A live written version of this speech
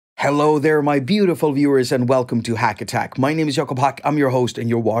Hello there, my beautiful viewers, and welcome to haQ. My name is Jakob. I'm your host, and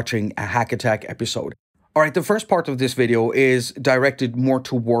you're watching a haQ episode. All right, the first part of this video is directed more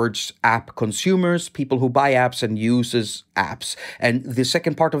towards app consumers, people who buy apps and uses apps. And the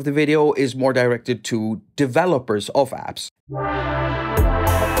second part of the video is more directed to developers of apps.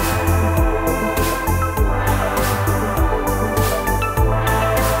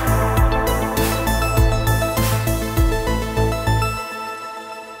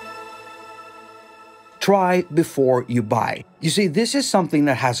 Try before you buy. You see, this is something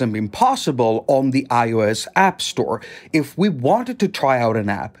that hasn't been possible on the iOS App Store. If we wanted to try out an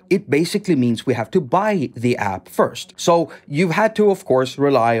app, it basically means we have to buy the app first. So you've had to, of course,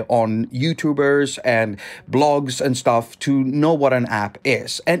 rely on YouTubers and blogs and stuff to know what an app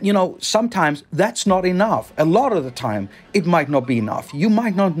is. And you know, sometimes that's not enough. A lot of the time, it might not be enough. You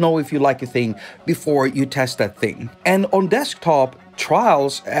might not know if you like a thing before you test that thing. And on desktop,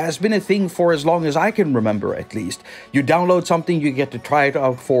 trials has been a thing for as long as I can remember, at least. You download something, you get to try it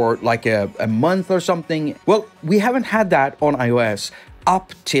out for like a month or something. Well, we haven't had that on iOS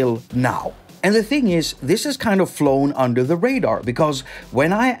up till now. And the thing is, this has kind of flown under the radar because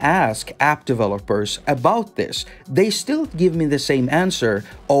when I ask app developers about this, they still give me the same answer.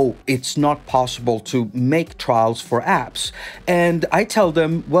 Oh, it's not possible to make trials for apps. And I tell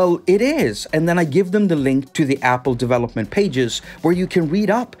them, well, it is. And then I give them the link to the Apple development pages where you can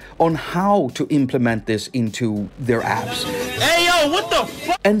read up on how to implement this into their apps. Hey, yo, what the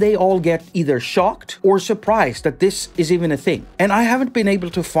fuck? And they all get either shocked or surprised that this is even a thing. And I haven't been able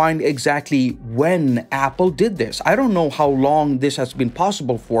to find exactly when Apple did this. I don't know how long this has been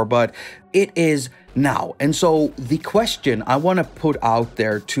possible for, but it is now. And so the question I want to put out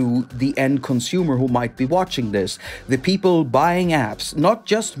there to the end consumer who might be watching this, the people buying apps, not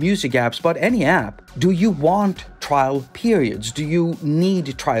just music apps, but any app, do you want trial periods? Do you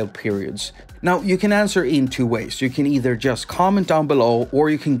need trial periods? Now, you can answer in two ways. You can either just comment down below, or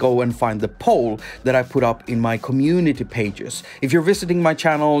you can go and find the poll that I put up in my community pages. If you're visiting my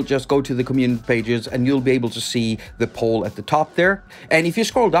channel, just go to the community pages and you'll be able to see the poll at the top there. And if you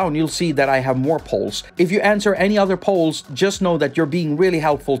scroll down, you'll see that I have more polls. If you answer any other polls, just know that you're being really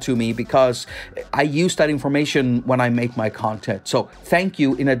helpful to me because I use that information when I make my content. So thank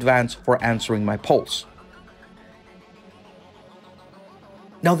you in advance for answering my polls.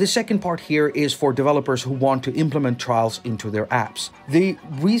 Now, the second part here is for developers who want to implement trials into their apps. The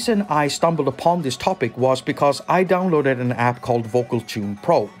reason I stumbled upon this topic was because I downloaded an app called Vocal Tune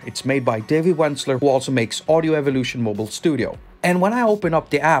Pro. It's made by Davey Wensler, who also makes Audio Evolution Mobile Studio. And when I opened up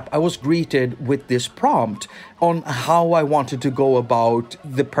the app, I was greeted with this prompt on how I wanted to go about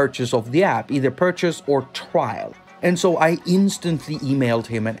the purchase of the app, either purchase or trial. And so I instantly emailed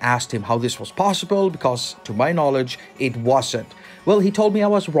him and asked him how this was possible because, to my knowledge, it wasn't. Well, he told me I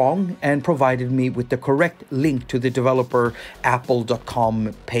was wrong and provided me with the correct link to the developer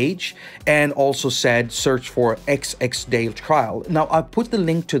apple.com page and also said search for XX trial. Now, I put the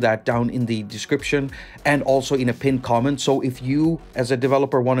link to that down in the description and also in a pinned comment. So if you as a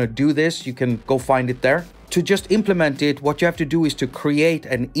developer want to do this, you can go find it there. To just implement it, what you have to do is to create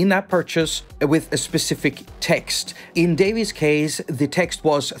an in-app purchase with a specific text. In Davy's case, the text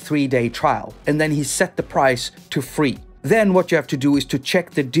was 3-day trial, and then he set the price to free. Then what you have to do is to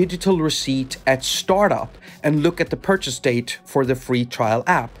check the digital receipt at startup and look at the purchase date for the free trial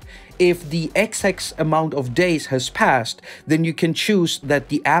app. If the XX amount of days has passed, then you can choose that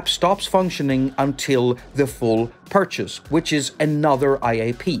the app stops functioning until the full purchase, which is another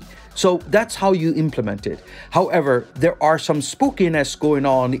IAP. So that's how you implement it. However, there are some spookiness going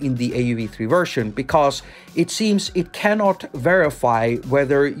on in the AUV3 version because it seems it cannot verify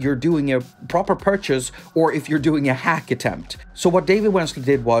whether you're doing a proper purchase or if you're doing a hack attempt. So what David Wensley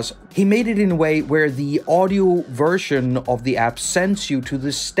did was he made it in a way where the audio version of the app sends you to the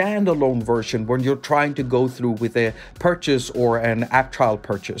standalone version when you're trying to go through with a purchase or an app trial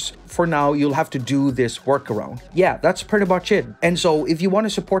purchase. For now, you'll have to do this workaround. Yeah, that's pretty much it. And so if you want to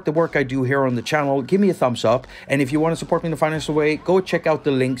support the work I do here on the channel, give me a thumbs up. And if you want to support me in a financial way, go check out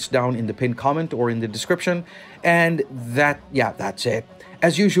the links down in the pinned comment or in the description. And that's it.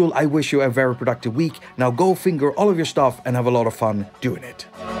 As usual, I wish you a very productive week. Now go finger all of your stuff and have a lot of fun doing it.